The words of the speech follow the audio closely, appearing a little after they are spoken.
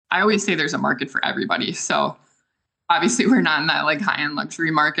I always say there's a market for everybody. So obviously we're not in that like high-end luxury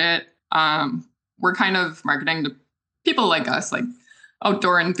market. We're kind of marketing to people like us, like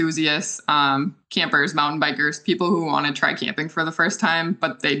outdoor enthusiasts, campers, mountain bikers, people who want to try camping for the first time,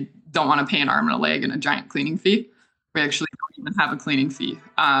 but they don't want to pay an arm and a leg and a giant cleaning fee. We actually don't even have a cleaning fee.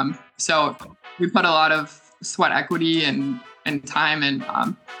 So we put a lot of sweat equity and time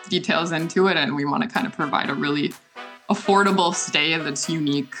and details into it. And we want to kind of provide a really affordable stay that's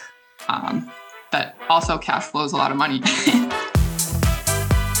unique, that also cash flows a lot of money.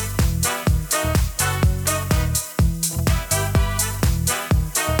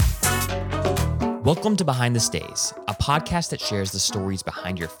 Welcome to Behind the Stays, a podcast that shares the stories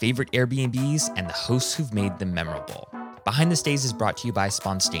behind your favorite Airbnbs and the hosts who've made them memorable. Behind the Stays is brought to you by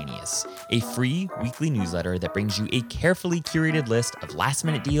Spontaneous, a free weekly newsletter that brings you a carefully curated list of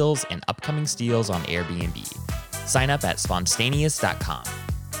last-minute deals and upcoming steals on Airbnb. Sign up at spontaneous.com.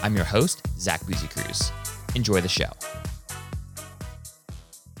 I'm your host, Zach Boozy-Cruz. Enjoy the show.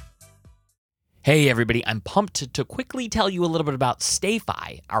 Hey everybody, I'm pumped to quickly tell you a little bit about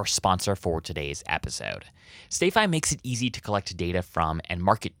StayFi, our sponsor for today's episode. StayFi makes it easy to collect data from and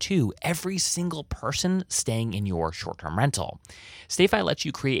market to every single person staying in your short-term rental. StayFi lets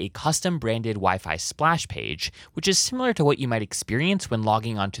you create a custom branded Wi-Fi splash page, which is similar to what you might experience when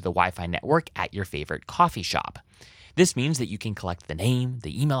logging onto the Wi-Fi network at your favorite coffee shop. This means that you can collect the name,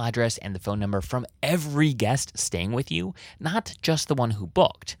 the email address, and the phone number from every guest staying with you, not just the one who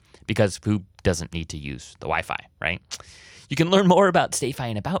booked, because who doesn't need to use the Wi-Fi, right? You can learn more about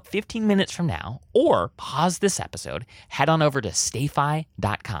StayFi in about 15 minutes from now, or pause this episode, head on over to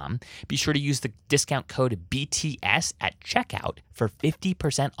stayfi.com. Be sure to use the discount code BTS at checkout for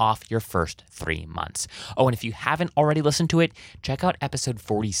 50% off your first 3 months. Oh, and if you haven't already listened to it, check out episode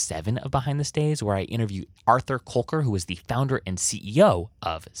 47 of Behind the Stays, where I interview Arthur Kolker, who is the founder and CEO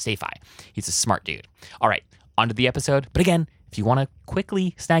of StayFi. He's a smart dude. All right, on to the episode. But again, if you want to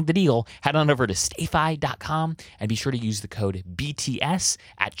quickly snag the deal, head on over to stayfi.com and be sure to use the code BTS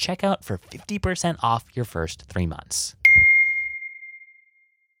at checkout for 50% off your first 3 months.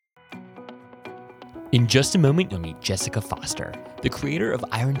 In just a moment, you'll meet Jessica Foster, the creator of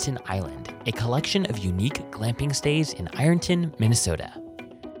Ironton Island, a collection of unique glamping stays in Ironton, Minnesota.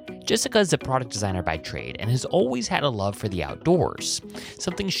 Jessica is a product designer by trade and has always had a love for the outdoors,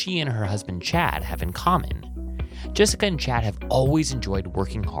 something she and her husband Chad have in common. Jessica and Chad have always enjoyed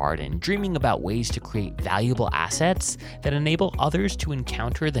working hard and dreaming about ways to create valuable assets that enable others to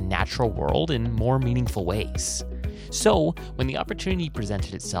encounter the natural world in more meaningful ways. So, when the opportunity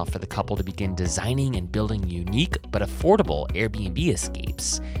presented itself for the couple to begin designing and building unique but affordable Airbnb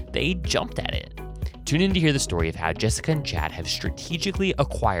escapes, they jumped at it. Tune in to hear the story of how Jessica and Chad have strategically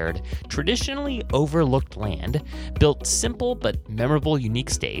acquired traditionally overlooked land, built simple but memorable unique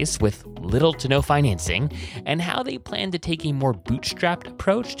stays with little to no financing, and how they plan to take a more bootstrapped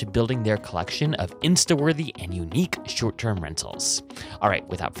approach to building their collection of Insta-worthy and unique short-term rentals. All right,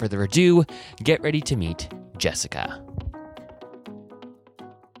 without further ado, get ready to meet Jessica.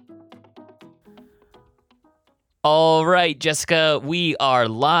 All right, Jessica, we are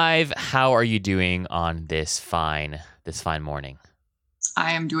live. How are you doing on this fine morning?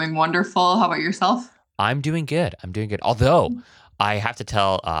 I am doing wonderful. How about yourself? I'm doing good. Although I have to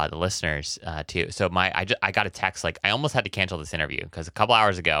tell the listeners too. So I got a text, like I almost had to cancel this interview because a couple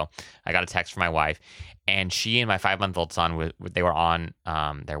hours ago I got a text from my wife, and she and my 5-month-old son they were on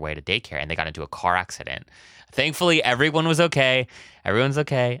their way to daycare, and they got into a car accident. Thankfully, everyone was okay. Everyone's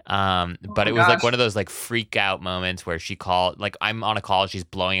okay. But it was like one of those like freak out moments where she called, like I'm on a call, she's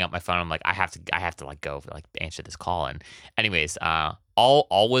blowing up my phone. I'm like, I have to like go like answer this call. And anyways,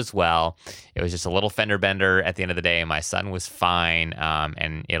 all was well. It was just a little fender bender at the end of the day, and my son was fine.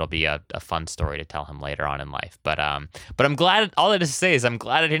 And it'll be a fun story to tell him later on in life. But I'm glad. All that is to say is I'm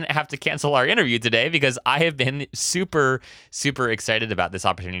glad I didn't have to cancel our interview today, because I have been super, super excited about this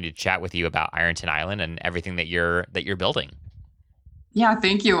opportunity to chat with you about Ironton Island and everything that you're building. Yeah,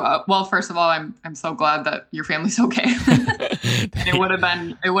 thank you. Well, first of all, I'm so glad that your family's okay. It would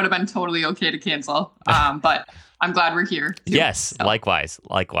have been totally okay to cancel. But I'm glad we're here too, yes, so. Likewise.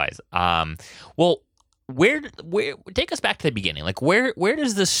 Well, where take us back to the beginning. Like where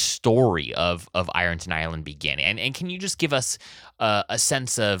does the story of Ironton Island begin? And can you just give us a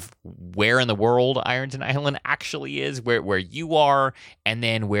sense of where in the world Ironton Island actually is, where you are, and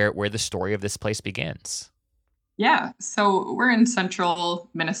then where the story of this place begins? Yeah, so we're in central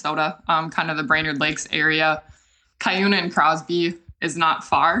Minnesota, kind of the Brainerd Lakes area. Cuyuna and Crosby is not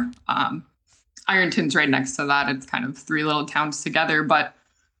far. Ironton's right next to that. It's kind of 3 little towns together, but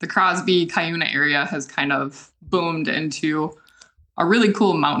the Crosby, Cuyuna area has kind of boomed into a really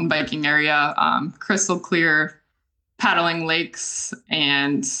cool mountain biking area, crystal clear paddling lakes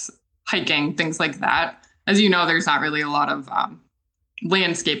and hiking, things like that. As you know, there's not really a lot of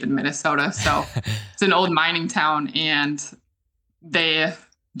landscape in Minnesota. So it's an old mining town, and they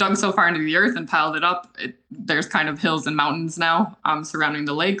dug so far into the earth and piled it up. There's kind of hills and mountains now surrounding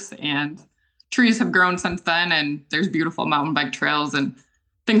the lakes, and trees have grown since then. And there's beautiful mountain bike trails and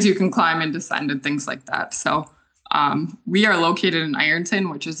things you can climb and descend and things like that. So we are located in Ironton,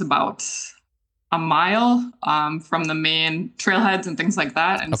 which is about a mile from the main trailheads and things like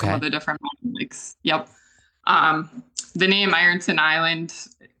that, and some Okay. of the different mountain lakes. Yep. The name Ironton Island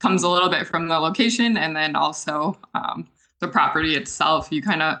comes a little bit from the location, and then also the property itself. You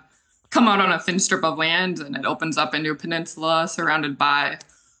kind of come out on a thin strip of land, and it opens up into a peninsula surrounded by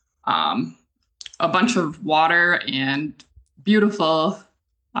a bunch of water and beautiful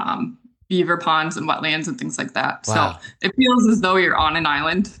beaver ponds and wetlands and things like that. Wow. So it feels as though you're on an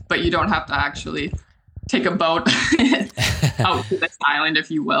island, but you don't have to actually take a boat out to this island, if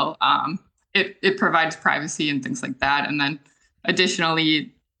you will. It provides privacy and things like that. And then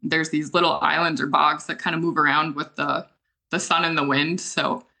additionally, there's these little islands or bogs that kind of move around with the sun and the wind.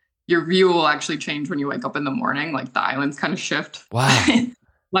 So your view will actually change when you wake up in the morning. Like the islands kind of shift Wow.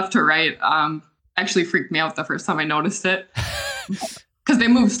 left to right. Actually freaked me out the first time I noticed it because they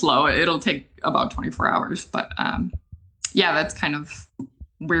move slow. It'll take about 24 hours. But yeah, that's kind of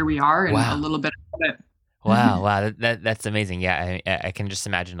where we are and Wow. a little bit of it. Wow. Wow. That's amazing. Yeah. I can just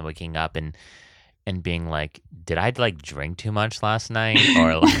imagine waking up and being like, did I like drink too much last night?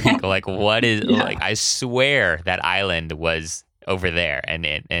 Or like what is Yeah. like, I swear that island was over there and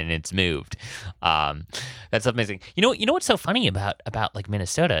it's moved. That's amazing. You know what's so funny about like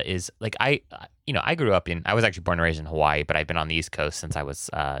Minnesota is like I grew up I was actually born and raised in Hawaii, but I've been on the East Coast since I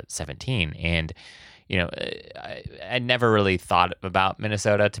was 17. And I never really thought about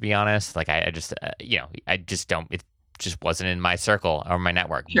Minnesota, to be honest. Like I just I just don't, it just wasn't in my circle or my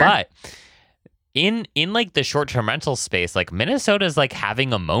network. Sure. But in like the short-term rental space, like Minnesota's like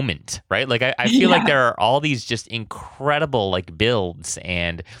having a moment, right? Like I feel like there are all these just incredible like builds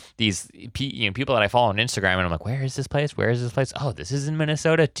and these people that I follow on Instagram, and I'm like, where is this place? Where is this place? Oh, this is in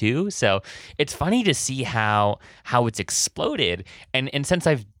Minnesota too. So it's funny to see how it's exploded. And since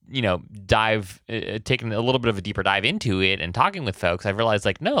I've taken a little bit of a deeper dive into it and talking with folks, I've realized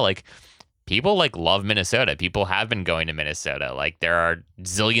like, no, like people like love Minnesota. People have been going to Minnesota. Like there are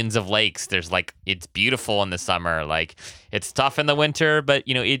zillions of lakes. There's like, it's beautiful in the summer. Like it's tough in the winter, but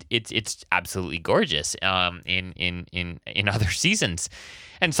it's absolutely gorgeous in other seasons.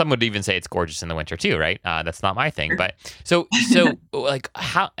 And some would even say it's gorgeous in the winter too, right? That's not my thing. But so like,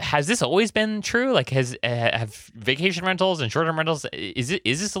 how has this always been true? Like have vacation rentals and short-term rentals, is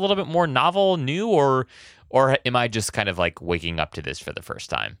this a little bit more novel, new, or am I just kind of like waking up to this for the first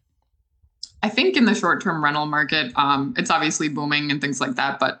time? I think in the short-term rental market, it's obviously booming and things like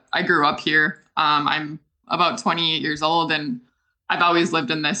that. But I grew up here. I'm about 28 years old, and I've always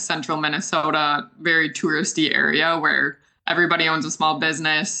lived in this central Minnesota, very touristy area where everybody owns a small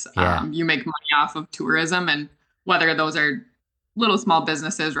business. Yeah. You make money off of tourism, and whether those are little small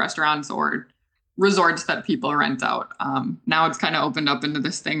businesses, restaurants, or resorts that people rent out. Now it's kind of opened up into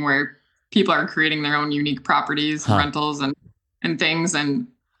this thing where people are creating their own unique properties, Huh. rentals, and things. And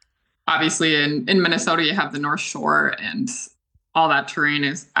obviously in Minnesota, you have the North Shore, and all that terrain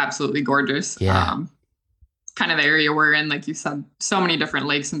is absolutely gorgeous. Yeah. Kind of the area we're in, like you said, so many different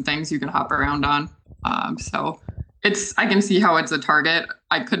lakes and things you can hop around on. So I can see how it's a target.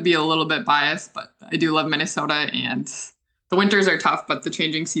 I could be a little bit biased, but I do love Minnesota, and the winters are tough, but the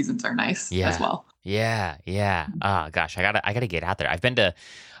changing seasons are nice as well. Yeah. Oh gosh, I gotta get out there. I've been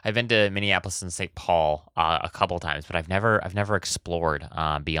to Minneapolis and St. Paul a couple times, but I've never explored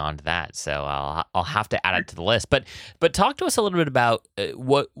beyond that. So I'll have to add it to the list. But talk to us a little bit about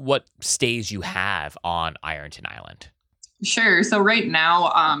what stays you have on Ironton Island. Sure. So right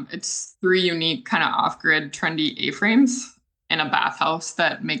now, it's 3 unique kind of off-grid trendy A-frames and a bathhouse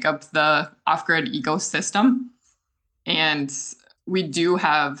that make up the off-grid ecosystem. And we do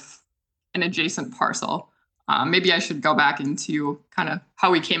have an adjacent parcel. Maybe I should go back into kind of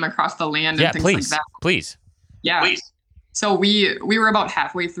how we came across the land and things like that. Please. Yeah. Please. So we were about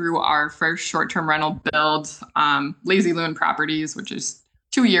halfway through our first short-term rental build, Lazy Loon Properties, which is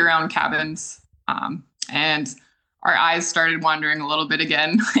 2 year-round cabins. And our eyes started wandering a little bit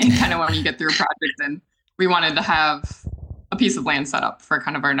again, kind of when you get through a project, and we wanted to have a piece of land set up for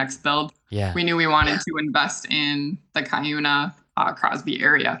kind of our next build. Yeah. We knew we wanted to invest in the Cuyuna, Crosby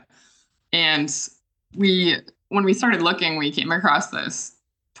area. And when we started looking, we came across this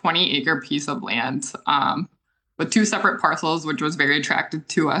 20-acre piece of land with 2 separate parcels, which was very attractive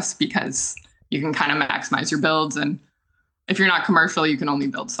to us because you can kind of maximize your builds. And if you're not commercial, you can only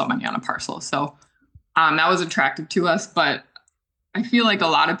build so many on a parcel. So that was attractive to us. But I feel like a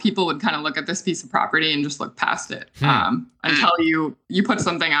lot of people would kind of look at this piece of property and just look past it until you put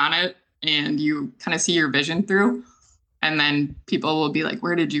something on it and you kind of see your vision through. And then people will be like,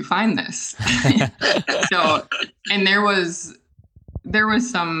 where did you find this? So, and there was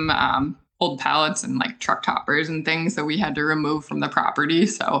some old pallets and like truck toppers and things that we had to remove from the property.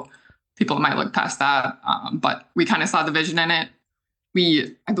 So people might look past that. But we kind of saw the vision in it.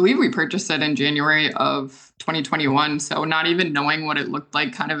 I believe we purchased it in January of 2021. So not even knowing what it looked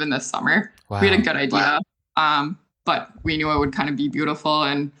like kind of in the summer. Wow. We had a good idea. Wow. But we knew it would kind of be beautiful.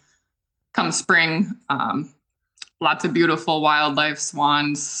 And come spring, lots of beautiful wildlife,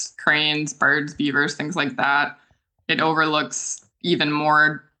 swans, cranes, birds, beavers, things like that. It overlooks even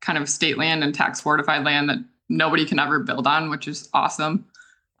more kind of state land and tax fortified land that nobody can ever build on, which is awesome.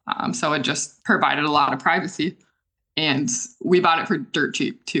 So it just provided a lot of privacy. And we bought it for dirt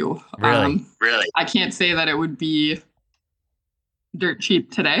cheap too. Really? I can't say that it would be dirt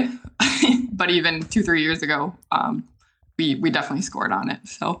cheap today, but even 2-3 years ago, we definitely scored on it.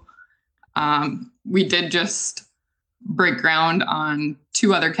 So we did just break ground on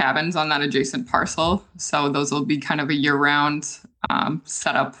 2 other cabins on that adjacent parcel. So those will be kind of a year-round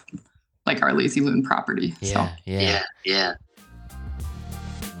setup, like our Lazy Loon property. Yeah.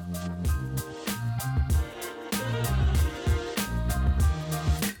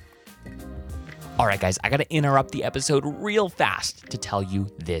 All right, guys, I got to interrupt the episode real fast to tell you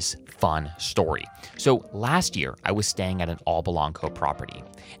this fun story. So last year, I was staying at an All Belong Co. property.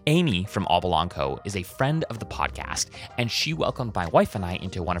 Amy from All Belong Co. is a friend of the podcast, and she welcomed my wife and I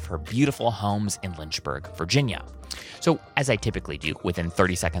into one of her beautiful homes in Lynchburg, Virginia. So, as I typically do, within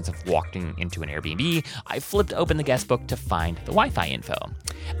 30 seconds of walking into an Airbnb, I flipped open the guest book to find the Wi-Fi info.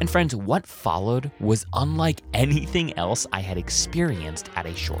 And friends, what followed was unlike anything else I had experienced at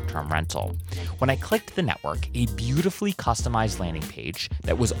a short-term rental. When I clicked the network, a beautifully customized landing page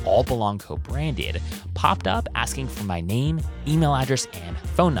that was All Belong Co. branded popped up asking for my name, email address, and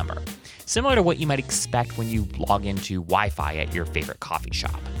phone number, similar to what you might expect when you log into Wi-Fi at your favorite coffee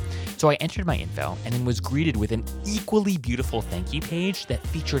shop. So I entered my info and then was greeted with an equally beautiful thank you page that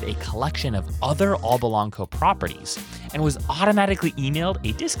featured a collection of other All Belong Co. properties and was automatically emailed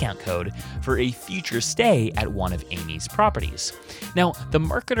a discount code for a future stay at one of Amy's properties. Now, the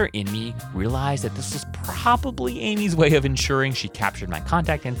marketer in me realized that this was probably Amy's way of ensuring she captured my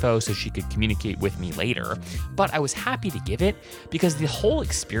contact info so she could communicate with me later, but I was happy to give it because the whole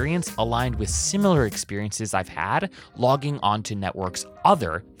experience aligned with similar experiences I've had logging onto networks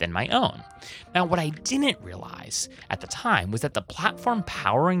other than my own. Now, what I didn't realize at the time was that the platform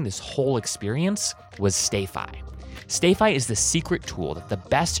powering this whole experience was StayFi. StayFi is the secret tool that the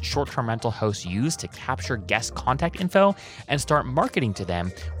best short-term rental hosts use to capture guest contact info and start marketing to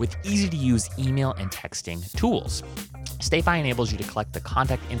them with easy-to-use email and texting tools. StayFi enables you to collect the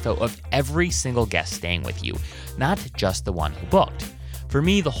contact info of every single guest staying with you, not just the one who booked. For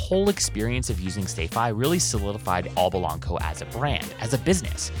me, the whole experience of using StayFi really solidified All Belong Co. as a brand, as a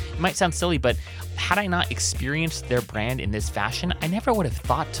business. It might sound silly, but had I not experienced their brand in this fashion, I never would have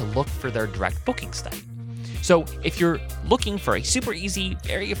thought to look for their direct booking site. So if you're looking for a super easy,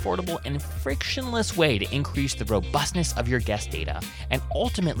 very affordable, and frictionless way to increase the robustness of your guest data and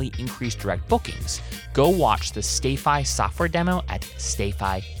ultimately increase direct bookings, go watch the StayFi software demo at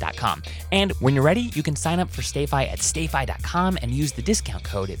stayfi.com. And when you're ready, you can sign up for StayFi at stayfi.com and use the discount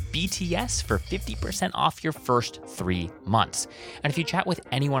code BTS for 50% off your first 3 months. And if you chat with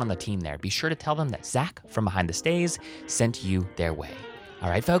anyone on the team there, be sure to tell them that Zach from Behind the Stays sent you their way.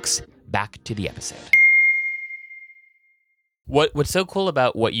 All right, folks, back to the episode. What's so cool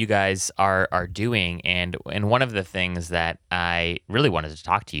about what you guys are doing, and one of the things that I really wanted to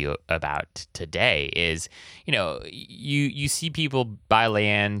talk to you about today is, you see people buy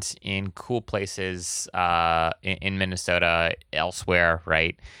land in cool places in Minnesota, elsewhere,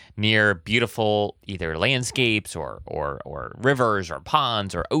 right, near beautiful either landscapes or rivers or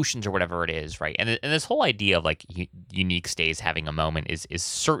ponds or oceans or whatever it is, right? And this whole idea of like unique stays having a moment is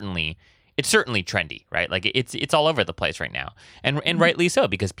certainly. It's certainly trendy, right? Like it's all over the place right now, and rightly so,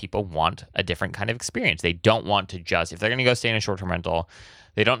 because people want a different kind of experience. They don't want to just, if they're going to go stay in a short-term rental,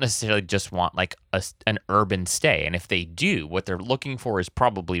 they don't necessarily just want like an urban stay. And if they do, what they're looking for is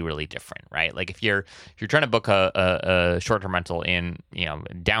probably really different, right? Like if you're trying to book a short-term rental in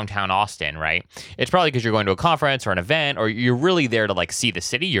downtown Austin, right? It's probably because you're going to a conference or an event, or you're really there to like see the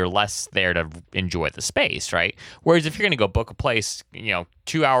city. You're less there to enjoy the space, right? Whereas if you're going to go book a place,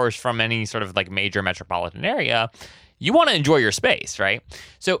 2 hours from any sort of like major metropolitan area, you want to enjoy your space, right?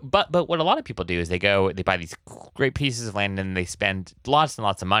 So, but what a lot of people do is they buy these great pieces of land and they spend lots and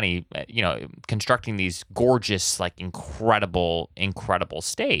lots of money, constructing these gorgeous, like incredible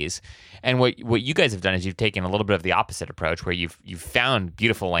stays. And what you guys have done is you've taken a little bit of the opposite approach, where you've found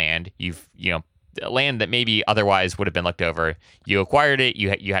beautiful land, land that maybe otherwise would have been looked over. You acquired it,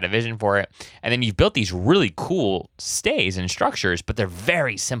 you had a vision for it, and then you've built these really cool stays and structures, but they're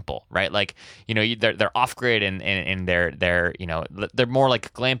very simple, right? Like, they're off grid and they're more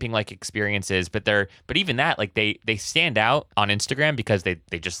like glamping like experiences, but even that, like they stand out on Instagram because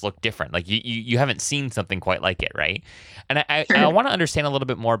they just look different. Like you haven't seen something quite like it, right? And I want to understand a little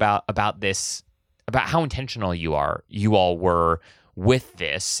bit more about this, about how intentional you all were with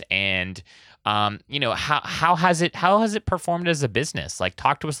this, and how has it performed as a business? Like,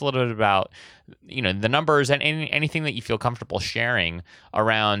 talk to us a little bit about, the numbers and anything that you feel comfortable sharing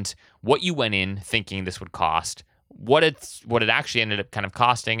around what you went in thinking this would cost, what it actually ended up kind of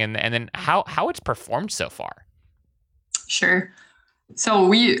costing, and then how it's performed so far. Sure. So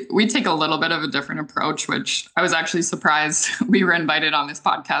we take a little bit of a different approach, which I was actually surprised we were invited on this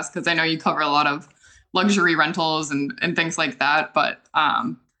podcast, because I know you cover a lot of luxury rentals and things like that, but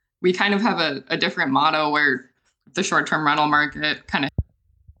we kind of have a different motto where the short-term rental market kind of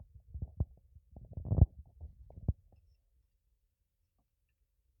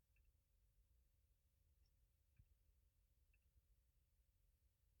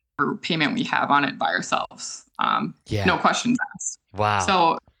payment we have on it by ourselves. No questions asked. Wow.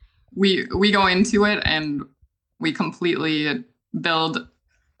 So we go into it and we completely build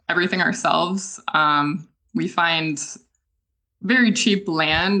everything ourselves. We find very cheap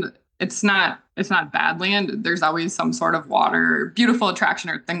land. It's not bad land. There's always some sort of water, beautiful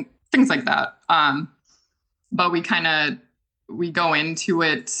attraction, or things like that. But we go into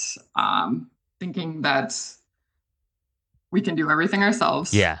it thinking that we can do everything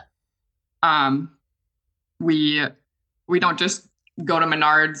ourselves. Yeah. We don't just go to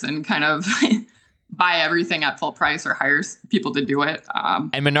Menards and kind of buy everything at full price or hire people to do it.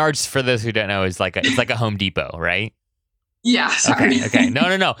 And Menards, for those who don't know, is it's like a Home Depot, right? Yeah. Sorry. Okay. No. I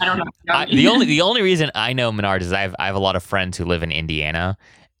don't know. The only reason I know Menards is I have a lot of friends who live in Indiana,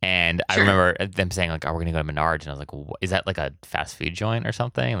 and I remember them saying like, "Oh, we're gonna go to Menards," and I was like, "Is that like a fast food joint or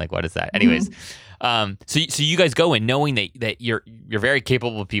something? Like, what is that?" Anyways, so you guys go in knowing that you're very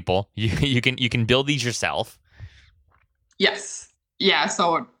capable people. You can build these yourself. Yes. Yeah.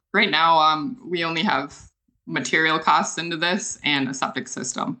 So right now, we only have material costs into this and a septic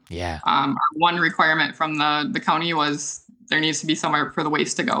system. Yeah. Our one requirement from the county was there needs to be somewhere for the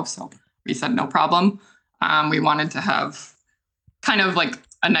waste to go. So we said no problem. We wanted to have kind of like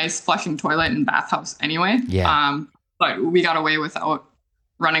a nice flushing toilet and bathhouse anyway. Yeah. But we got away without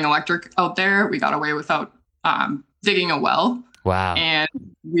running electric out there. We got away without digging a well. Wow. And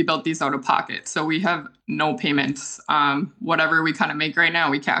we built these out of pocket. So we have no payments. Whatever we kind of make right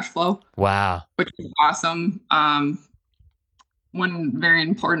now, we cash flow. Wow. Which is awesome. One very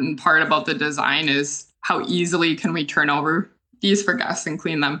important part about the design is how easily can we turn over these for guests and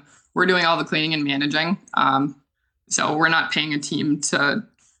clean them. We're doing all the cleaning and managing. So we're not paying a team to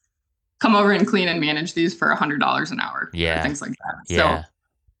come over and clean and manage these for $100 an hour. Yeah. Or things like that. Yeah. So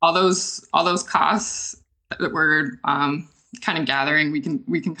all those costs that we're kind of gathering,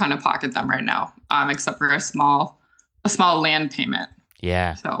 we can kind of pocket them right now, except for a small land payment.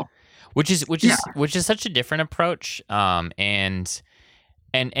 Yeah. So, which is such a different approach, and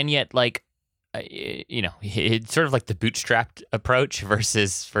yet, like, it's sort of like the bootstrapped approach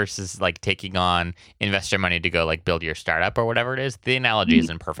versus like taking on investor money to go like build your startup or whatever it is. The analogy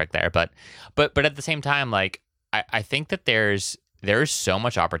isn't perfect there, but at the same time, like I think that there's so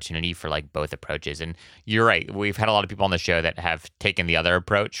much opportunity for like both approaches. And you're right. We've had a lot of people on the show that have taken the other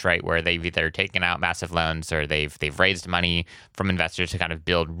approach, right? Where they've either taken out massive loans or they've raised money from investors to kind of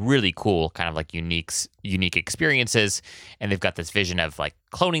build really cool kind of like unique experiences. And they've got this vision of like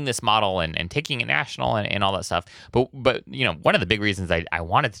cloning this model and taking it national and all that stuff. But one of the big reasons I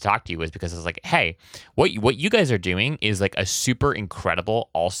wanted to talk to you was because I was like, hey, what you guys are doing is like a super incredible,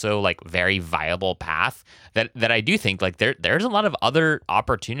 also like very viable path that I do think like there's a lot of other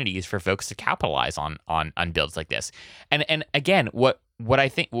opportunities for folks to capitalize on builds like this. And again, what I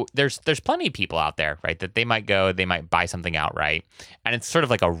think there's plenty of people out there, right, that they might buy something outright, and it's sort of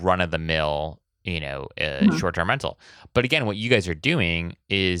like a run of the mill, short-term rental. But again, what you guys are doing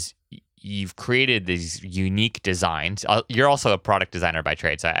is you've created these unique designs. You're also a product designer by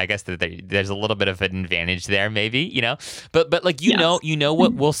trade, so I guess that there's a little bit of an advantage there, maybe, But like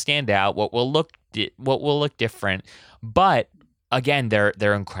what will stand out, what will look different, but again,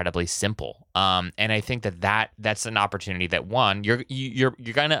 they're incredibly simple. And I think that's an opportunity that one, you're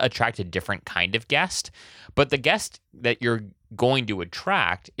going to attract a different kind of guest, but the guest that you're going to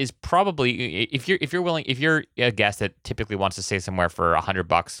attract is probably if you're a guest that typically wants to stay somewhere for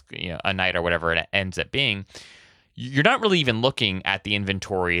 $100, a night or whatever it ends up being, you're not really even looking at the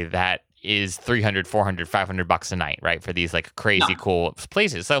inventory that is 300, 400, $500 a night, right? For these like crazy cool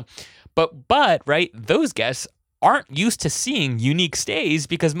places. So, but right, those guests aren't used to seeing unique stays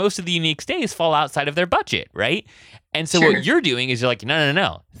because most of the unique stays fall outside of their budget, right? And so what you're doing is you're like,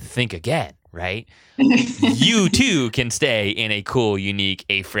 no, think again, right? You too can stay in a cool, unique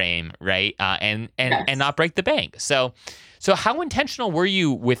A-frame, right? And not break the bank. So how intentional were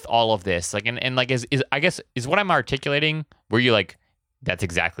you with all of this? Like, and like, is I guess is what I'm articulating? Were you like, that's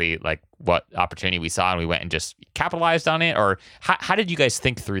exactly like what opportunity we saw and we went and just capitalized on it? Or how did you guys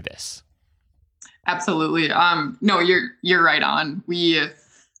think through this? Absolutely. No, you're right on.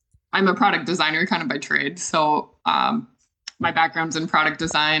 I'm a product designer kind of by trade. So my background's in product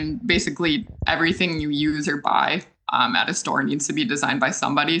design. Basically everything you use or buy at a store needs to be designed by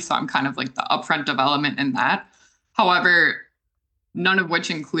somebody. So I'm kind of like the upfront development in that. However, none of which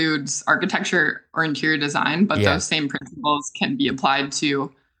includes architecture or interior design, but those same principles can be applied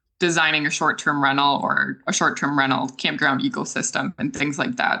to designing a short-term rental or a short-term rental campground ecosystem and things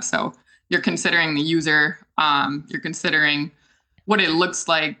like that. So you're considering the user, you're considering what it looks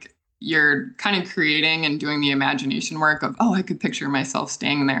like, you're kind of creating and doing the imagination work of, I could picture myself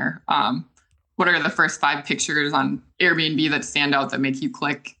staying there. What are the first 5 pictures on Airbnb that stand out that make you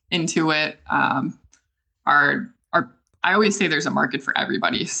click into it? I always say there's a market for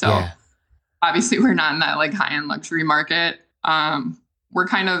everybody. So obviously we're not in that like high-end luxury market. We're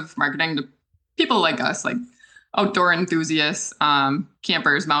kind of marketing to people like us, like outdoor enthusiasts,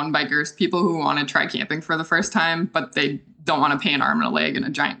 campers, mountain bikers, people who want to try camping for the first time, but they don't want to pay an arm and a leg and a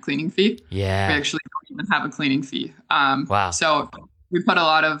giant cleaning fee. Yeah. We actually don't even have a cleaning fee. Wow. So we put a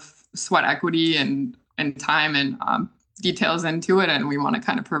lot of sweat equity and time and details into it. And we want to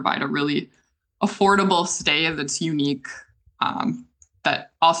kind of provide a really affordable stay that's unique,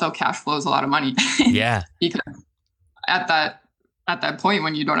 that also cash flows a lot of money. Yeah. Because at that point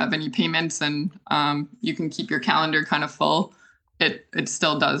when you don't have any payments and you can keep your calendar kind of full, it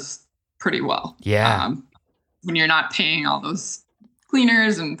still does pretty well. Yeah. When you're not paying all those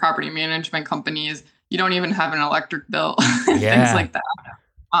cleaners and property management companies, you don't even have an electric bill, things like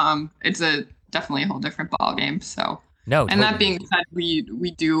that. It's definitely a whole different ball game. So no, and that being said,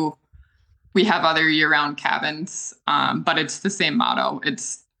 we have other year-round cabins, but it's the same motto.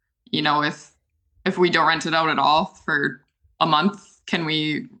 It's, if we don't rent it out at all for a month, can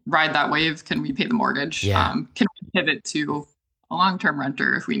we ride that wave? Can we pay the mortgage? Yeah. Can we pivot to a long-term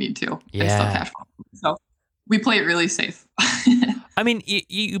renter if we need to and still cash flow? So we play it really safe. I mean,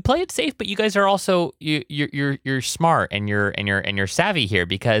 you play it safe, but you guys are also you're smart and you're savvy here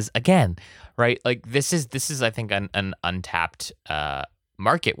because again, right? Like this is I think an untapped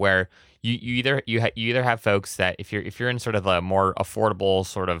market where you either have folks that if you're in sort of a more affordable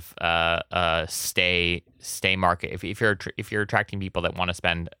sort of stay market, if you're attracting people that want to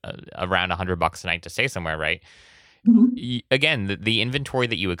spend around $100 a night to stay somewhere, right? Again, the inventory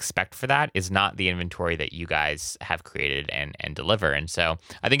that you expect for that is not the inventory that you guys have created and deliver. And so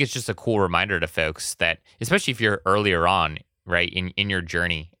I think it's just a cool reminder to folks that, especially if you're earlier on, right, in your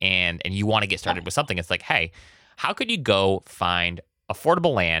journey and you want to get started with something, it's like, hey, how could you go find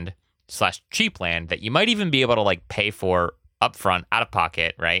affordable land / cheap land that you might even be able to like pay for upfront out of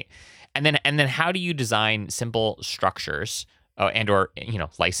pocket, right? And then how do you design simple structures and or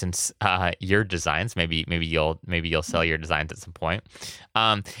license your designs? Maybe you'll sell your designs at some point,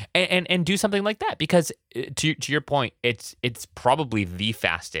 and do something like that because to your point, it's probably the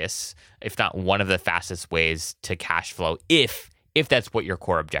fastest, if not one of the fastest ways to cash flow if that's what your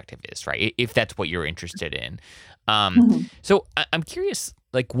core objective is, right? If that's what you're interested in. So I'm curious,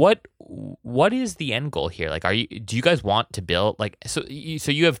 like what is the end goal here? Like, do you guys want to build like so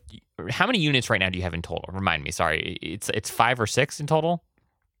you have how many units right now do you have in total? Remind me. Sorry, it's 5 or 6 in total.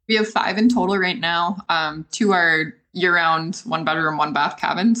 We have 5 in total right now. 2 are year-round 1-bedroom, 1-bath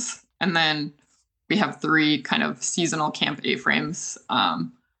cabins, and then we have 3 kind of seasonal camp A-frames.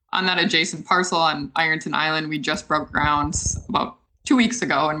 On that adjacent parcel on Ironton Island, we just broke grounds about 2 weeks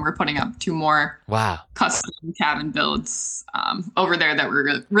ago, and we're putting up 2 more custom cabin builds over there that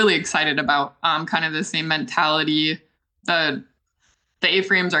we're really excited about. Kind of the same mentality. The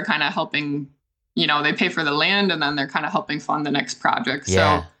A-frames are kind of helping, they pay for the land and then they're kind of helping fund the next project.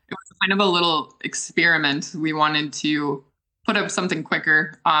 Yeah. So it was kind of a little experiment. We wanted to put up something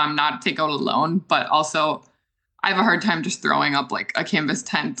quicker, not take out a loan, but also I have a hard time just throwing up like a canvas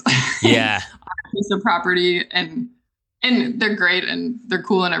tent on Yeah. a piece of property, and they're great and they're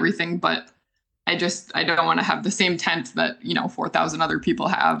cool and everything, but I don't want to have the same tent that, 4,000 other people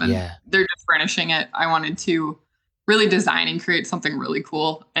have and Yeah. they're just furnishing it. I wanted to really design and create something really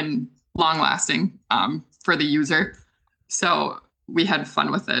cool and long lasting for the user. So we had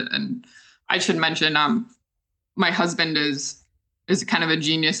fun with it. And I should mention, my husband is kind of a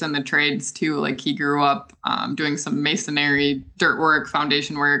genius in the trades too. Like he grew up doing some masonry, dirt work,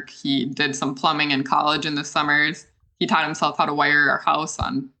 foundation work. He did some plumbing in college in the summers. He taught himself how to wire our house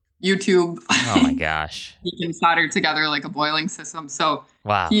on YouTube. Oh my gosh. He can solder together like a boiling system. So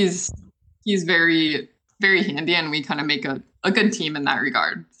Wow. he's very, very handy, and we kind of make a good team in that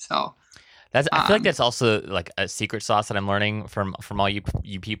regard. So I feel like that's also like a secret sauce that I'm learning from all you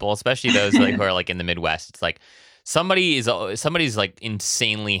people, especially those like who are like in the Midwest. It's like somebody's like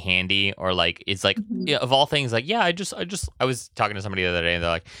insanely handy, or like it's like, mhm. yeah, of all things, like, yeah, I was talking to somebody the other day and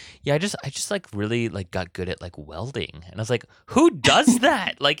they're like, yeah, I just like really like got good at like welding, and I was like, who does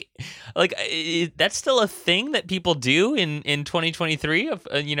that? That's still a thing that people do in 2023,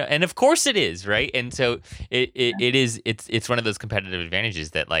 and of course it is, right? And so it's one of those competitive advantages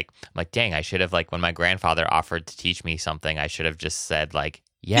that like I'm like, dang, I should have, like, when my grandfather offered to teach me something, I should have just said like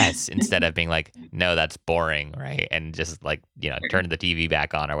yes, instead of being like, no, that's boring, right? And just like, turn the TV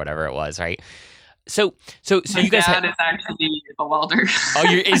back on or whatever it was, right? So My you guys dad is actually a welder. oh,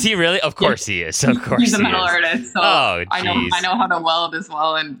 is he really? Of Yeah, course he is. Of course he's a he metal is. artist, so Oh, I geez. know how to weld as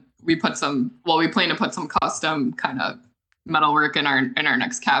well. And we plan to put some custom kind of metal work in our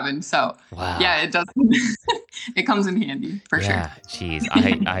next cabin. So Wow. yeah, it does. It comes in handy for sure. Yeah, geez.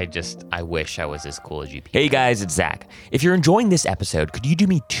 I wish I was as cool as you. Hey guys, it's Zach. If you're enjoying this episode, could you do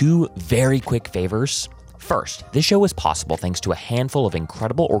me two very quick favors? First, this show is possible thanks to a handful of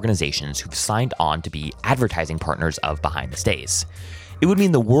incredible organizations who've signed on to be advertising partners of Behind the Stays. It would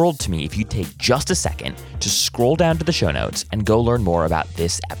mean the world to me if you'd take just a second to scroll down to the show notes and go learn more about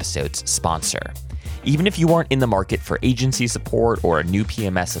this episode's sponsor. Even if you aren't in the market for agency support or a new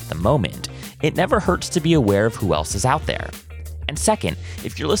PMS at the moment, it never hurts to be aware of who else is out there. And second,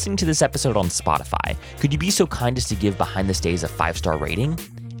 if you're listening to this episode on Spotify, could you be so kind as to give Behind the Stays a 5-star rating?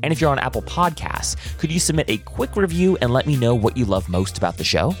 And if you're on Apple Podcasts, could you submit a quick review and let me know what you love most about the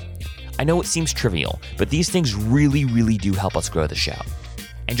show? I know it seems trivial, but these things really, really do help us grow the show.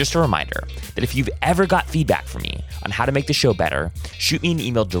 And just a reminder that if you've ever got feedback from me on how to make the show better, shoot me an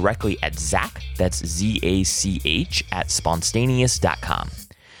email directly at Zach, that's ZACH, at spontaneous.com.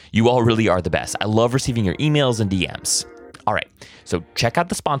 You all really are the best. I love receiving your emails and DMs. All right, so check out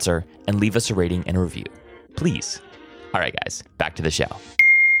the sponsor and leave us a rating and a review, please. All right, guys, back to the show.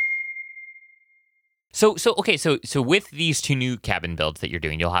 So with these two new cabin builds that you're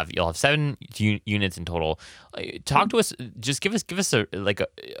doing, you'll have 7 units in total. Talk to us. Just give us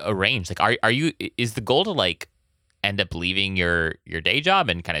a range. Like, is the goal to like end up leaving your day job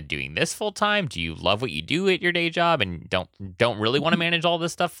and kind of doing this full time? Do you love what you do at your day job and don't really want to manage all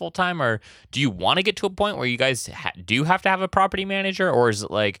this stuff full time, or do you want to get to a point where you guys do have to have a property manager, or is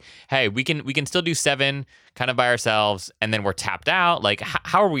it like, hey, we can still do 7 kind of by ourselves and then we're tapped out? Like,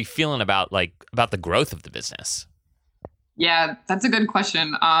 how are we feeling about the growth of the business? Yeah, that's a good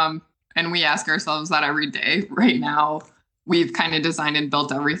question. And we ask ourselves that every day. Right now, we've kind of designed and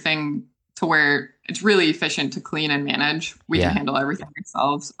built everything to where it's really efficient to clean and manage. We Yeah. can handle everything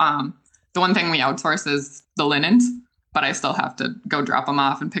ourselves. The one thing we outsource is the linens, but I still have to go drop them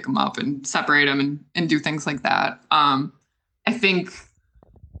off and pick them up and separate them and do things like that. I think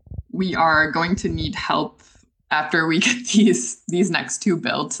we are going to need help after we get these next 2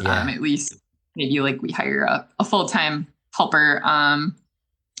 built. Yeah. At least maybe like we hire a full-time helper.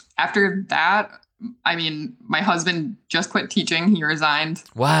 After that, I mean, my husband just quit teaching. He resigned.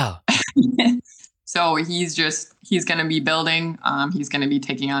 Wow. So he's going to be building. He's going to be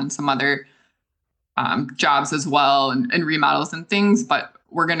taking on some other jobs as well and remodels and things. But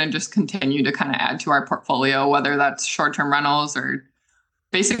we're going to just continue to kind of add to our portfolio, whether that's short-term rentals or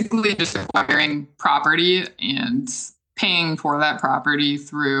basically just acquiring property and paying for that property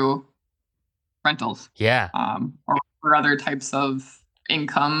through rentals. Yeah. Or other types of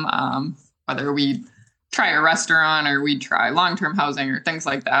income, whether we try a restaurant or we try long-term housing or things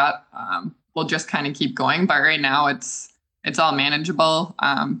like that. We'll just kind of keep going. But right now it's all manageable.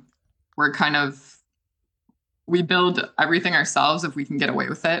 We build everything ourselves if we can get away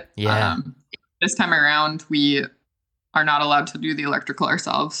with it. Yeah. This time around, we are not allowed to do the electrical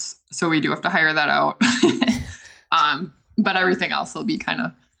ourselves. So we do have to hire that out. But everything else will be kind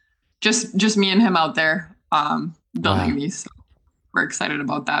of just me and him out there building these. So we're excited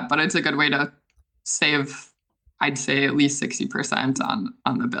about that. But it's a good way to save I'd say at least 60%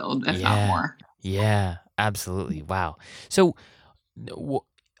 on the build, if not Yeah. more. Yeah, absolutely. Wow. So w-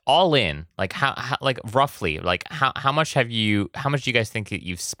 all in, like how like roughly, like how much do you guys think that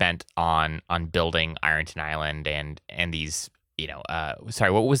you've spent on building Ironton Island and these,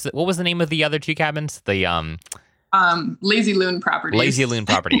 sorry, what was the name of the other two cabins? The Lazy Loon Lazy Properties. Loon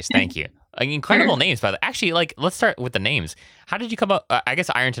Properties. Thank you. Like, incredible names, by the actually. Like, let's start with the names. How did you come up? I guess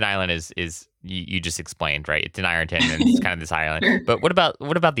Ironton Island is you just explained, right? It's in Ironton and it's kind of this island. Sure. But what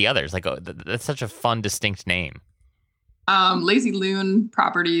about the others? Like, that's such a fun, distinct name. Lazy Loon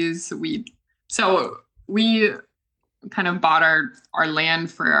Properties. We kind of bought our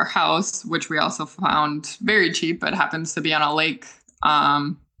land for our house, which we also found very cheap. It happens to be on a lake.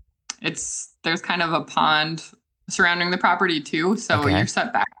 There's kind of a pond surrounding the property too, so Okay. you're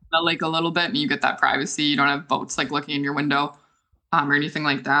set back from the lake a little bit, and you get that privacy. You don't have boats like looking in your window, or anything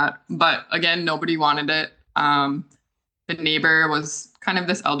like that. But again, nobody wanted it. The neighbor was kind of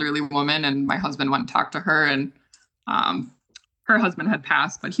this elderly woman, and my husband went and talked to her, and um, her husband had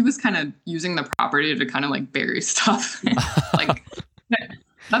passed, but he was kind of using the property to kind of like bury stuff, like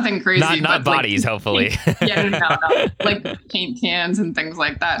nothing crazy, Not but like bodies, hopefully. yeah, no, like paint cans and things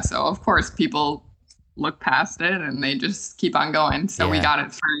like that. So of course people look past it and they just keep on going. So we Yeah. got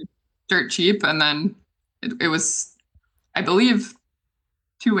it for dirt cheap, and then it was, I believe,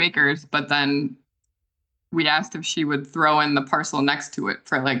 2 acres, but then we asked if she would throw in the parcel next to it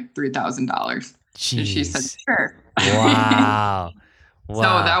for like $3,000. And she said, Jeez. sure. Wow. So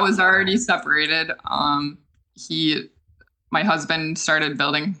Wow. that was already separated. He, my husband started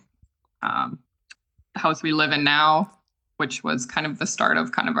building the house we live in now, which was kind of the start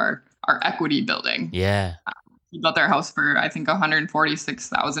of kind of our equity building. Yeah. He built our house for, I think,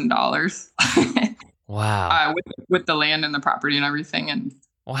 $146,000 Wow. with the land and the property and everything. And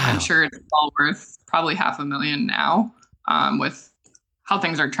Wow. I'm sure it's well worth probably $500,000 now, with how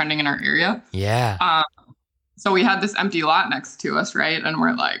things are trending in our area. Yeah. So we had this empty lot next to us, right? And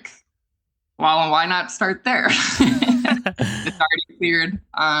we're like, well, why not start there? It's already cleared.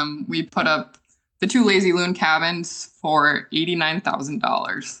 We put up the 2 Lazy Loon cabins for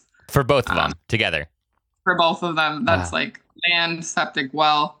 $89,000 For both of them together. for both of them. That's Wow. like land, septic,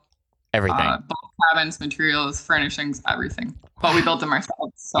 well, Everything. both cabins, materials, furnishings, everything. But we built them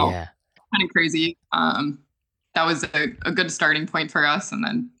ourselves, so Yeah. kind of crazy. That was a good starting point for us. And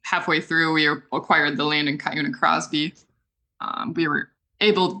then halfway through, we acquired the land in Cuyuna Crosby. We were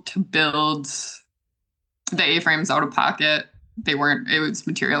able to build the A-frames out of pocket. It was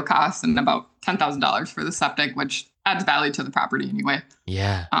material costs and about $10,000 for the septic, which adds value to the property anyway.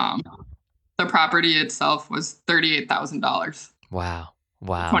 Yeah. The property itself was $38,000, Wow.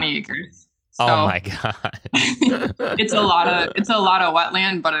 Wow. 20 acres. So Oh my God. it's a lot of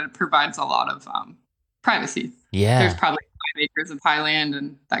wetland, but it provides a lot of privacy. There's Yeah. probably 5 acres of highland,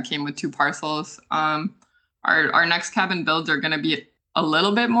 and that came with 2 parcels. Our next cabin builds are going to be a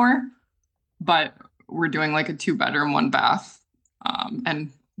little bit more, but we're doing like a 2-bedroom, 1-bath,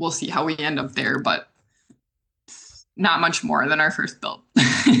 and we'll see how we end up there. But not much more than our first build.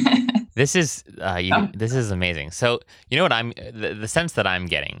 This is this is amazing. So you know what the sense that I'm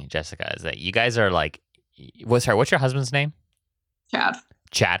getting, Jessica, is that you guys are like, what's your husband's name? Chad.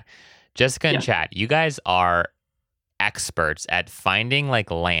 Chad. Jessica and Yeah. Chad, you guys are experts at finding like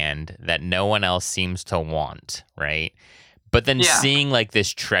land that no one else seems to want, right? But then Yeah. seeing like this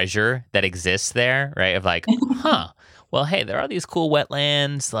treasure that exists there, right? Of like, well, hey, there are these cool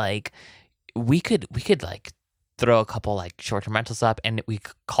wetlands. Like, we could like throw a couple like short-term rentals up, and we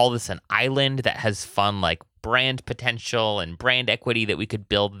could call this an island that has fun like brand potential and brand equity that we could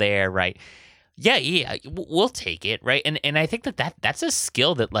build there, right? Yeah, we'll take it, right? And I think that's a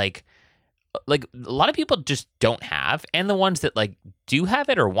skill that like a lot of people just don't have, and the ones that like do have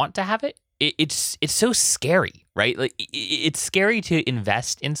it or want to have it, it's so scary, right? Like it's scary to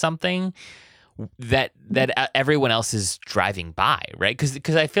invest in something that everyone else is driving by, right?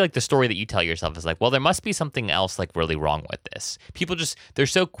 Because I feel like the story that you tell yourself is like, well, there must be something else like really wrong with this. People they're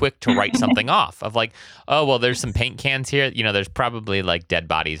so quick to write something off of like, oh, well, there's some paint cans here, there's probably like dead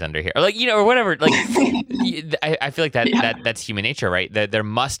bodies under here, or like, or whatever. Like, I feel like that's human nature, right? That there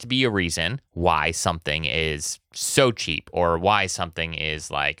must be a reason why something is so cheap, or why something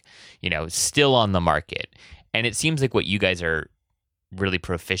is like, still on the market. And it seems like what you guys are really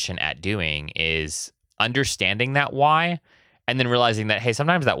proficient at doing is understanding that why, and then realizing that, hey,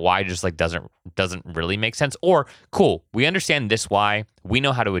 sometimes that why just like doesn't really make sense, or cool, we understand this why, we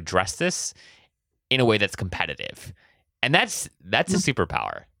know how to address this in a way that's competitive, and that's a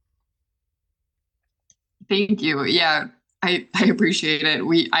superpower. Thank you. Yeah, I appreciate it.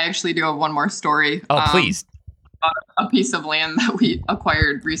 I actually do have one more story. Oh, please. a piece of land that we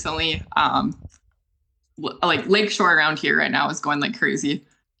acquired recently. Like lakeshore around here right now is going like crazy.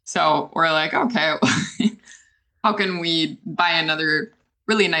 So we're like, okay, how can we buy another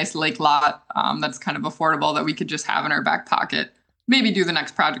really nice lake lot that's kind of affordable that we could just have in our back pocket? Maybe do the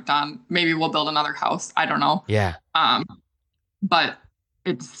next project on. Maybe we'll build another house. I don't know. Yeah. But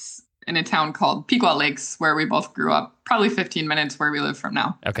it's in a town called Pequot Lakes where we both grew up, probably 15 minutes where we live from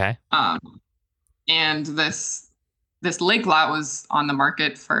now. Okay. And this lake lot was on the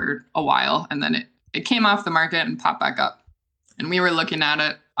market for a while, and then it came off the market and popped back up. And we were looking at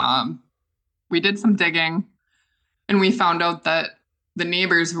it. We did some digging, and we found out that the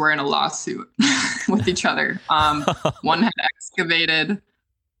neighbors were in a lawsuit with each other. One had excavated,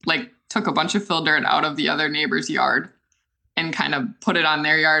 like took a bunch of fill dirt out of the other neighbor's yard and kind of put it on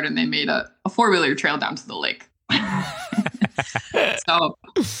their yard, and they made a 4-wheeler trail down to the lake. So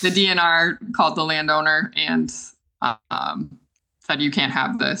the DNR called the landowner and said, you can't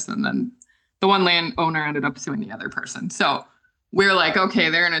have this. And then the one landowner ended up suing the other person. So we're like, okay,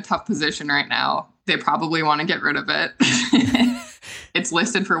 they're in a tough position right now. They probably want to get rid of it. It's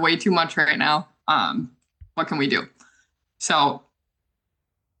listed for way too much right now. What can we do? So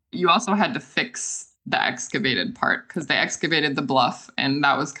you also had to fix the excavated part because they excavated the bluff and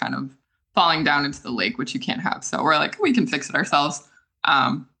that was kind of falling down into the lake, which you can't have. So we're like, we can fix it ourselves.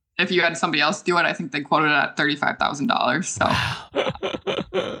 If you had somebody else do it, I think they quoted it at $35,000.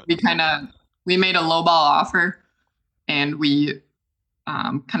 So we made a lowball offer, and we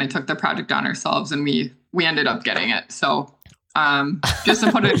kind of took the project on ourselves, and we ended up getting it. So just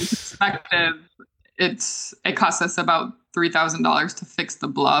to put it in perspective, it cost us about $3,000 to fix the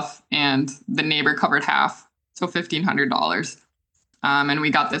bluff, and the neighbor covered half, so $1,500. And we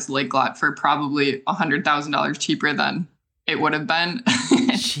got this lake lot for probably $100,000 cheaper than it would have been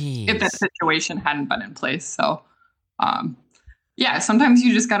if that situation hadn't been in place. So, yeah, sometimes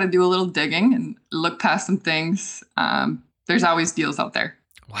you just got to do a little digging and look past some things. There's always deals out there.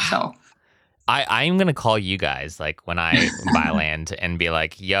 Wow. So I'm going to call you guys like when I buy land and be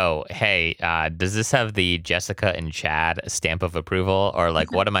like, yo, hey, does this have the Jessica and Chad stamp of approval, or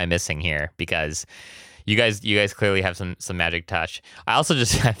like, what am I missing here? Because you guys clearly have some magic touch. I also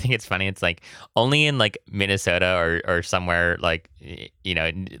just I think it's funny. It's like only in like Minnesota or somewhere like, you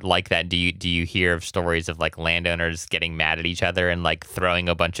know, like that do you hear of stories of like landowners getting mad at each other and like throwing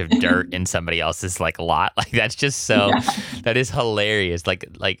a bunch of dirt in somebody else's like lot. Like that's just so that is hilarious.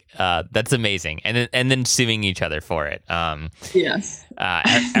 Like that's amazing. And then suing each other for it. Yes.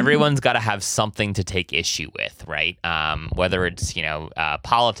 Everyone's got to have something to take issue with, right? Whether it's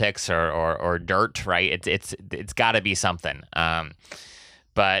politics or dirt, right? It's got to be something.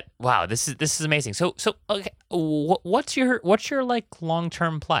 But wow, this is amazing. So okay, what's your like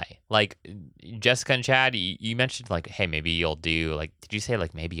long-term play? Like Jessica and Chad, you mentioned like, hey, maybe you'll do like, did you say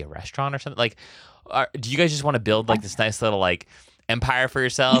like maybe a restaurant or something? Like, do you guys just want to build like this nice little like empire for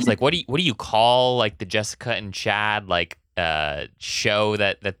yourselves? Like, what do you call like the Jessica and Chad like show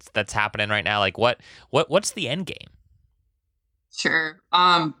that's happening right now? Like, what's the end game? Sure.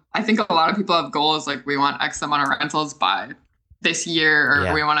 I think a lot of people have goals like we want X amount of rentals by this year,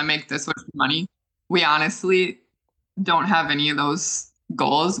 or we want to make this much money. We honestly don't have any of those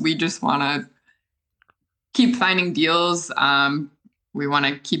goals. We just want to keep finding deals. We want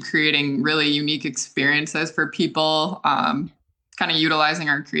to keep creating really unique experiences for people, kind of utilizing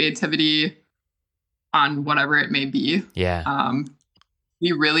our creativity on whatever it may be. Yeah.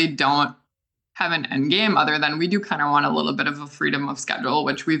 We really don't have an end game other than we do kind of want a little bit of a freedom of schedule,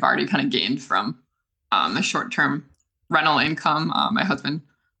 which we've already kind of gained from the short-term rental income. My husband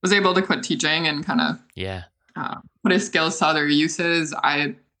was able to quit teaching and kind of put his skills to other uses.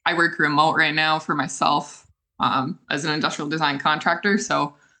 I work remote right now for myself as an industrial design contractor.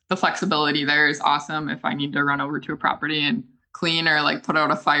 So the flexibility there is awesome. If I need to run over to a property and clean or like put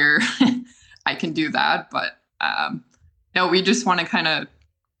out a fire, I can do that. But no, we just want to kind of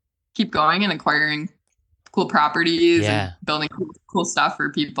keep going and acquiring cool properties and building cool stuff for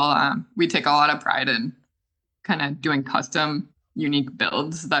people. We take a lot of pride in kind of doing custom, unique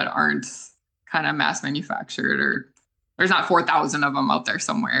builds that aren't kind of mass manufactured, or there's not 4,000 of them out there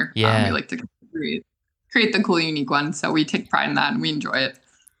somewhere. We like to create the cool, unique ones. So we take pride in that and we enjoy it.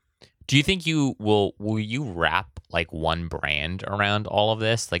 Do you think will you wrap like one brand around all of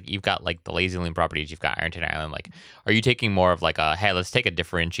this? Like you've got like the Lazy Loon properties, you've got Ironton Island. Like, are you taking more of like a, hey, let's take a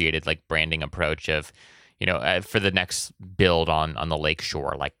differentiated like branding approach of, for the next build on the lake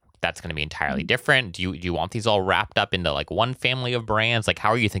shore, like that's going to be entirely different? Do you want these all wrapped up into like one family of brands? Like, how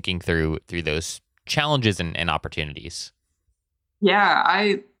are you thinking through those challenges and opportunities? Yeah,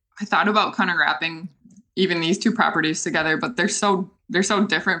 I thought about kind of wrapping even these two properties together, but they're so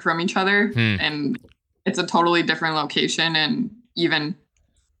different from each other, Hmm. and it's a totally different location, and even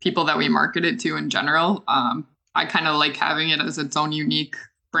people that we market it to in general. I kind of like having it as its own unique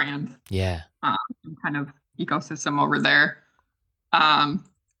brand, Yeah. um, kind of ecosystem over there. Um,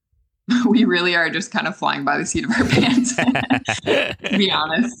 we really are just kind of flying by the seat of our pants, to be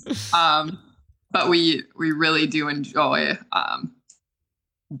honest. But we really do enjoy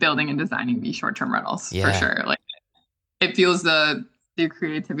building and designing these short-term rentals for Yeah. sure. Like it feels the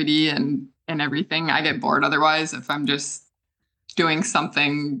creativity and everything. I get bored otherwise if I'm just doing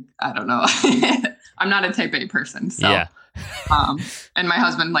something. I don't know. I'm not a type A person, so Yeah. and my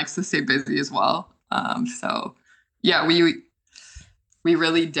husband likes to stay busy as well. So yeah, we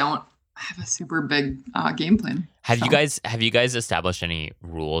really don't have a super big game plan. Have you So guys have you guys established any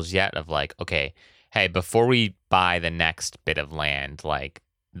rules yet of like, okay, hey, before we buy the next bit of land, like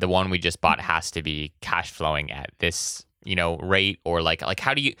the one we just bought has to be cash flowing at this, rate, or like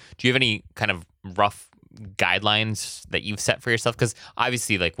how do you have any kind of rough guidelines that you've set for yourself? Because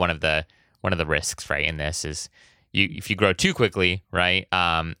obviously, like one of the risks, right, in this is if you grow too quickly, right,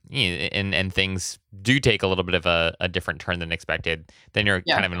 and things do take a little bit of a different turn than expected, then you're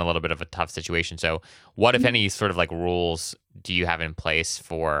yeah. kind of in a little bit of a tough situation. So, what, if any, sort of like rules do you have in place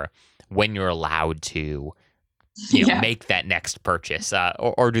for when you're allowed to, Yeah. make that next purchase,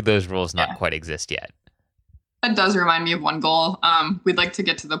 or do those rules not Yeah. quite exist yet? That does remind me of one goal. We'd like to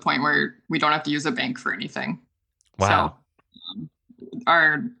get to the point where we don't have to use a bank for anything. So Wow. um,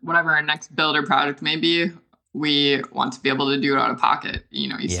 our whatever our next build or project may be, we want to be able to do it out of pocket.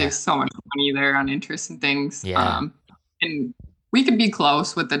 You save Yeah. so much money there on interest and things. Yeah. And we could be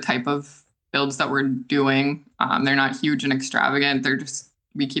close with the type of builds that we're doing. They're not huge and extravagant. They're just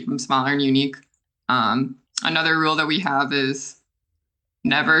we keep them smaller and unique. Another rule that we have is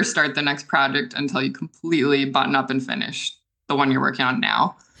never start the next project until you completely button up and finish the one you're working on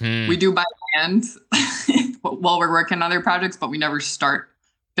now. Hmm. We do buy land while we're working on other projects, but we never start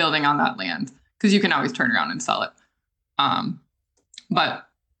building on that land because you can always turn around and sell it. But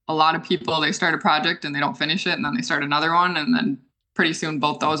a lot of people, they start a project and they don't finish it, and then they start another one, and then pretty soon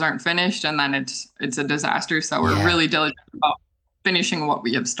both those aren't finished, and then it's a disaster. So we're Yeah. really diligent about finishing what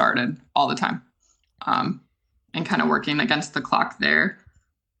we have started all the time, and kind of working against the clock there.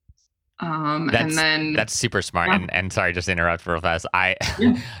 And That's then that's super smart, yeah, and sorry, just to interrupt real fast. I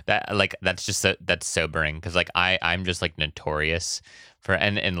yeah, that's just that's sobering, because like I'm just like notorious for,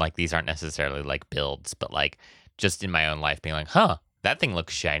 and like these aren't necessarily like builds, but like just in my own life being like, huh, that thing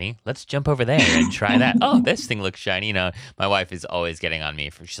looks shiny. Let's jump over there and try that. Oh, this thing looks shiny. My wife is always getting on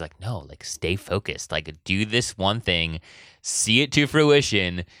me for, she's like, no, like stay focused, like do this one thing, see it to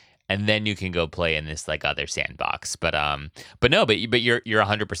fruition, and then you can go play in this like other sandbox. But you're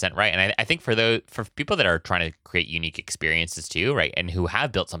 100% right. And I think for people that are trying to create unique experiences too, right, and who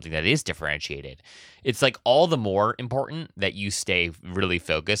have built something that is differentiated, it's like all the more important that you stay really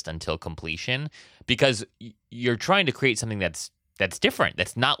focused until completion, because you're trying to create something that's different,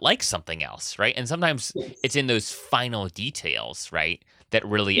 that's not like something else, right? And sometimes it's in those final details, right, that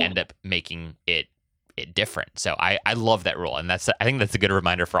really yeah, end up making it different. So I love that rule, and I think that's a good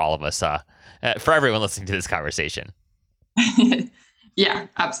reminder for all of us, for everyone listening to this conversation. yeah,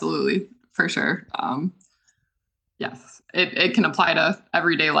 absolutely, for sure. Yes, it can apply to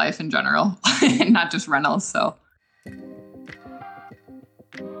everyday life in general, not just rentals. So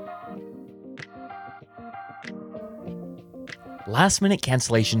Last minute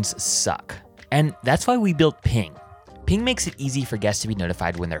cancellations suck, and that's why we built Ping. Ping makes it easy for guests to be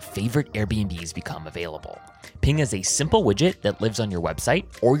notified when their favorite Airbnbs become available. Ping is a simple widget that lives on your website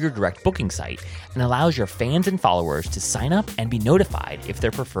or your direct booking site and allows your fans and followers to sign up and be notified if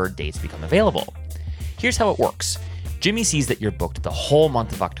their preferred dates become available. Here's how it works. Jimmy sees that you're booked the whole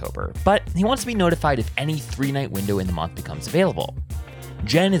month of October, but he wants to be notified if any 3-night window in the month becomes available.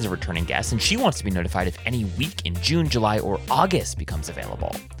 Jen is a returning guest, and she wants to be notified if any week in June, July, or August becomes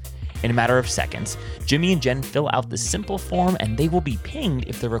available. In a matter of seconds, Jimmy and Jen fill out this simple form, and they will be pinged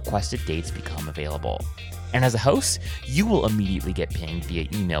if the requested dates become available. And as a host, you will immediately get pinged via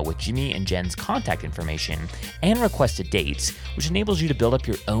email with Jimmy and Jen's contact information and requested dates, which enables you to build up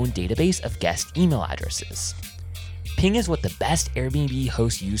your own database of guest email addresses. Ping is what the best Airbnb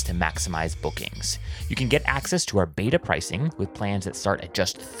hosts use to maximize bookings. You can get access to our beta pricing with plans that start at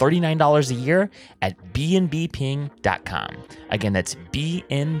just $39 a year at bnbping.com. Again, that's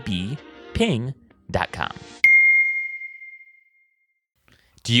bnbping.com.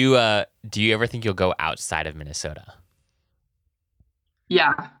 Do you ever think you'll go outside of Minnesota?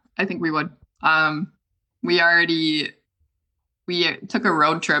 yeah, I think we would. We already we took a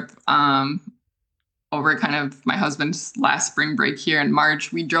road trip over kind of my husband's last spring break here in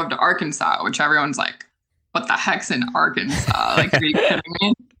March, we drove to Arkansas, which everyone's like, what the heck's in Arkansas? Like, are you kidding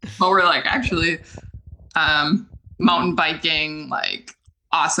me? But we're like, actually, mountain biking, like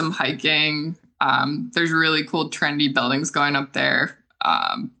awesome hiking. There's really cool, trendy buildings going up there.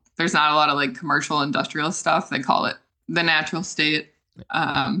 There's not a lot of like commercial industrial stuff. They call it the natural state.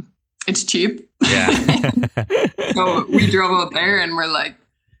 It's cheap. Yeah. So we drove out there and we're like,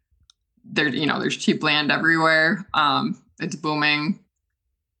 there's cheap land everywhere. It's booming.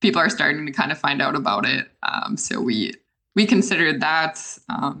 People are starting to kind of find out about it. So we considered that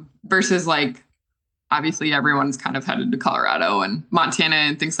versus like, obviously everyone's kind of headed to Colorado and Montana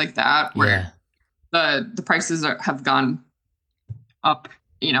and things like that, where the prices have gone up.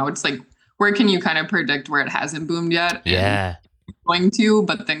 It's like, where can you kind of predict where it hasn't boomed yet? Yeah. It's going to,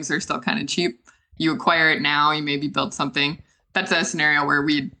 but things are still kind of cheap. You acquire it now, you maybe build something. That's a scenario where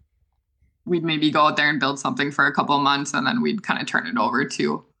we'd maybe go out there and build something for a couple of months, and then we'd kind of turn it over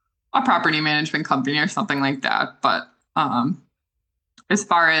to a property management company or something like that. But as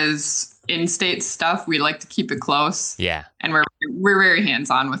far as in-state stuff, we like to keep it close. Yeah. And we're very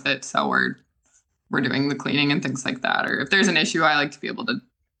hands-on with it. So we're doing the cleaning and things like that. Or if there's an issue, I like to be able to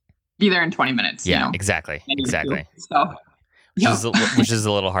be there in 20 minutes. Yeah, exactly. So which is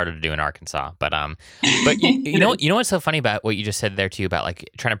a little harder to do in Arkansas, but you know what's so funny about what you just said there too, about like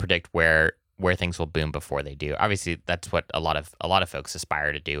trying to predict where things will boom before they do. Obviously, that's what a lot of folks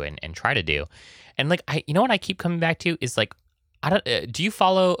aspire to do and try to do. And like what I keep coming back to is like, I don't. Do you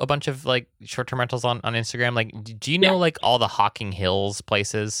follow a bunch of like short-term rentals on Instagram? Like, do you know like all the Hocking Hills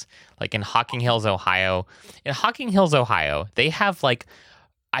places? Like in Hocking Hills, Ohio. In Hocking Hills, Ohio, they have like,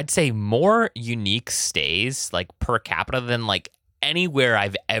 I'd say more unique stays like per capita than like anywhere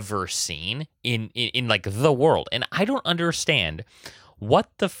I've ever seen in like the world. And I don't understand what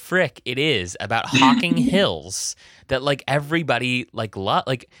the frick it is about Hocking Hills that like everybody like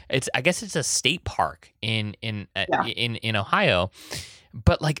it's, I guess it's a state park in Ohio,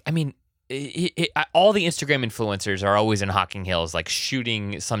 but like, I mean, all the Instagram influencers are always in Hocking Hills, like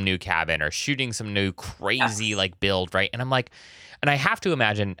shooting some new cabin or shooting some new crazy like build, right? And I'm like, and I have to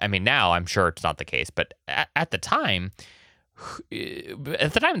imagine, I mean, now I'm sure it's not the case, but at the time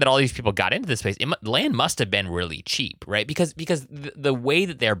that all these people got into this space, land must have been really cheap, right? Because the way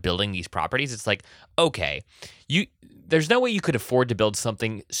that they're building these properties, it's like, okay, there's no way you could afford to build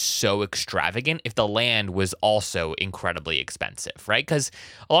something so extravagant if the land was also incredibly expensive, right? Because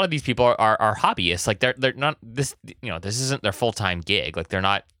a lot of these people are hobbyists, like they're not this isn't their full-time gig, like they're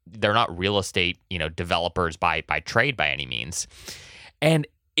not real estate developers by trade by any means, and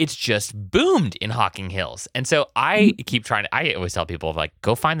it's just boomed in Hocking Hills. And so I always tell people like,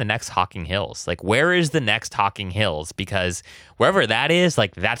 go find the next Hocking Hills. Like, where is the next Hocking Hills? Because wherever that is,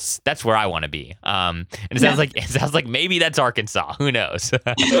 like, that's where I want to be. And it sounds like maybe that's Arkansas. Who knows?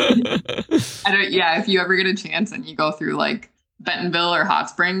 If you ever get a chance and you go through like Bentonville or Hot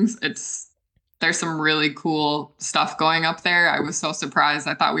Springs, there's some really cool stuff going up there. I was so surprised.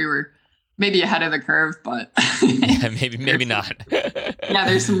 I thought we were maybe ahead of the curve, but yeah, maybe not. Yeah,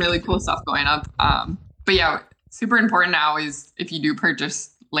 there's some really cool stuff going up. But yeah, super important now is if you do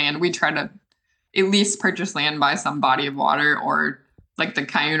purchase land, we try to at least purchase land by some body of water or like the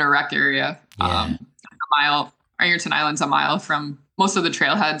Cuyuna Rec area. Yeah. A mile, Ironton Island's a mile from most of the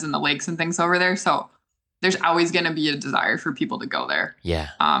trailheads and the lakes and things over there. So there's always going to be a desire for people to go there. Yeah.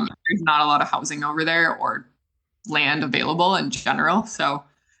 There's not a lot of housing over there or land available in general. So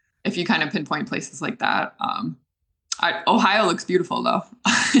if you kind of pinpoint places like that, Ohio looks beautiful though.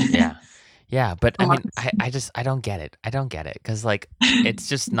 Yeah. But I mean, I don't get it. Cause like, it's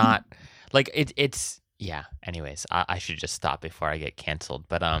just not like it's yeah. Anyways, I should just stop before I get canceled.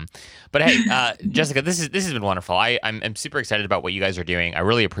 But hey, Jessica, this has been wonderful. I'm super excited about what you guys are doing. I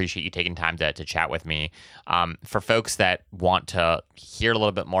really appreciate you taking time to chat with me. For folks that want to hear a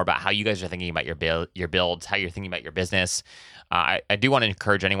little bit more about how you guys are thinking about your builds, how you're thinking about your business, I do want to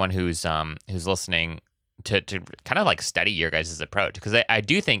encourage anyone who's listening to kind of like study your guys' approach, because I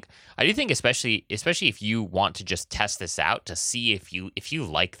do think especially if you want to just test this out to see if you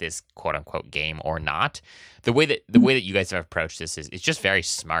like this quote unquote game or not, the way that you guys have approached this is just very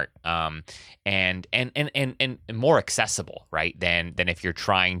smart, and more accessible, right, than if you're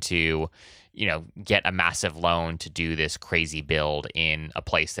trying to get a massive loan to do this crazy build in a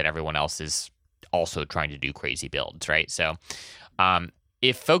place that everyone else is also trying to do crazy builds, right? So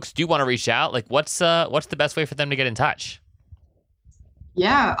if folks do want to reach out, like what's the best way for them to get in touch?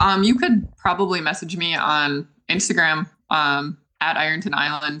 Yeah, you could probably message me on Instagram at Ironton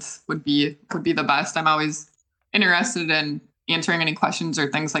Island would be the best. I'm always interested in answering any questions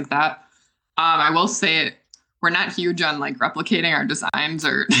or things like that. I will say we're not huge on like replicating our designs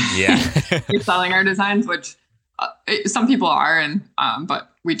or Yeah. selling our designs, which some people are, and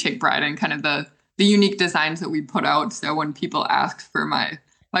but we take pride in kind of the unique designs that we put out. So when people ask for my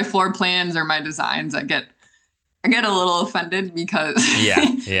floor plans or my designs, I get a little offended because Yeah.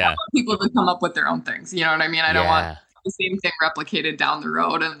 I want people to come up with their own things. You know what I mean? I don't want Yeah. the same thing replicated down the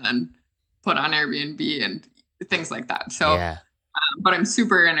road and then put on Airbnb and things like that. So, Yeah. but I'm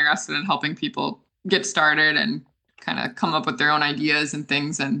super interested in helping people get started and kind of come up with their own ideas and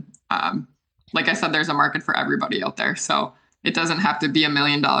things. And like I said, there's a market for everybody out there. So it doesn't have to be $1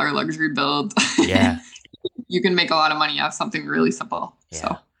 million luxury build. Yeah. You can make a lot of money off something really simple.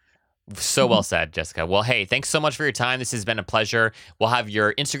 Yeah. So well said, Jessica. Well, hey, thanks so much for your time. This has been a pleasure. We'll have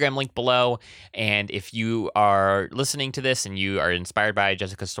your Instagram link below. And if you are listening to this and you are inspired by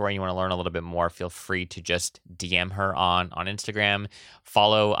Jessica's story and you want to learn a little bit more, feel free to just DM her on Instagram.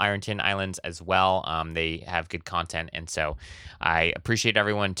 Follow Ironton Islands as well. They have good content. And so I appreciate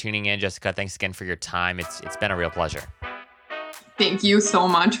everyone tuning in. Jessica, thanks again for your time. It's been a real pleasure. Thank you so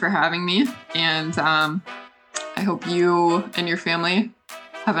much for having me. And I hope you and your family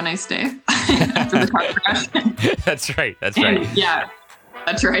have a nice day after the car crash. That's right. And, yeah,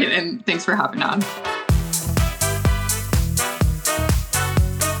 that's right. And thanks for hopping on.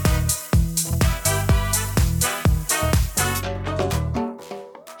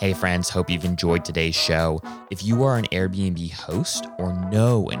 Hey friends, hope you've enjoyed today's show. If you are an Airbnb host or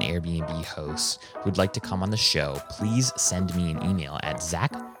know an Airbnb host who'd like to come on the show, please send me an email at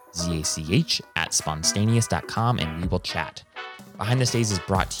Zach, Z-A-C-H, @spontaneous.com and we will chat. Behind the Stays is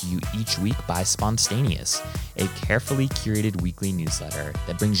brought to you each week by Spontaneous, a carefully curated weekly newsletter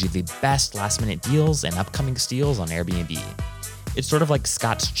that brings you the best last-minute deals and upcoming steals on Airbnb. It's sort of like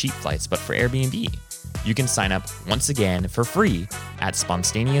Scott's Cheap Flights, but for Airbnb. You can sign up once again for free at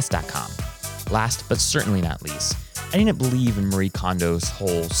spontaneous.com. Last but certainly not least, I didn't believe in Marie Kondo's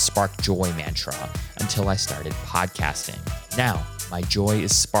whole spark joy mantra until I started podcasting. Now, my joy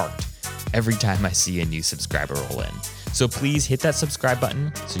is sparked every time I see a new subscriber roll in. So please hit that subscribe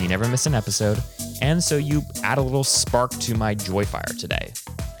button so you never miss an episode and so you add a little spark to my joy fire today.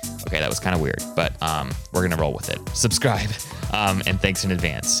 Okay, that was kind of weird, but we're going to roll with it. Subscribe, and thanks in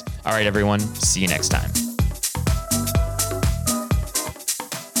advance. All right, everyone, see you next time.